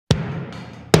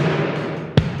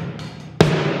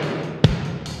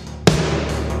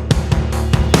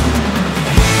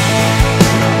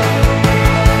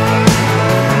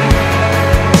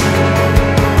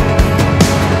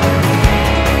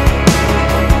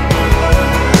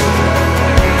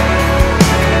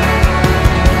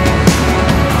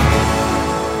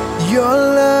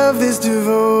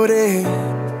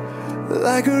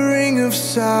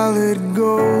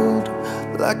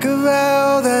like a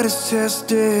vow that is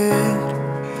tested,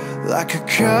 like a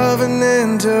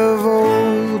covenant of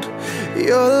old.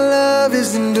 Your love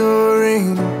is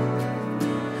enduring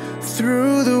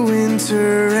through the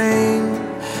winter rain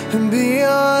and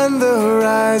beyond the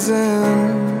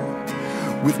horizon,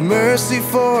 with mercy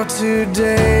for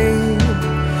today.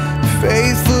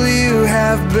 Faithful you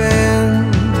have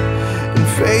been, and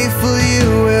faithful you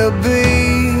will be.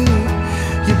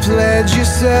 You pledge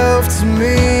yourself to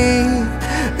me,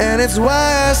 and it's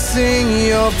why I sing.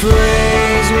 Your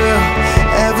praise will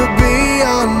ever be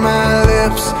on my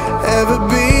lips, ever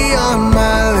be on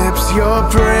my lips. Your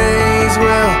praise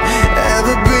will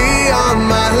ever be on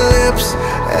my lips,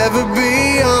 ever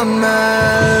be on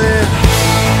my lips.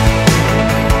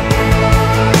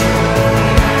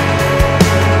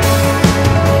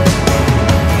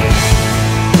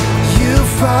 You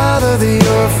father the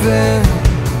orphan,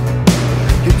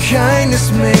 your kindness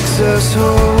makes us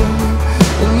whole,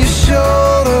 and you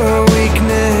shoulder our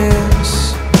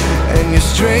weakness, and your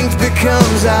strength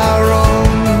becomes our own.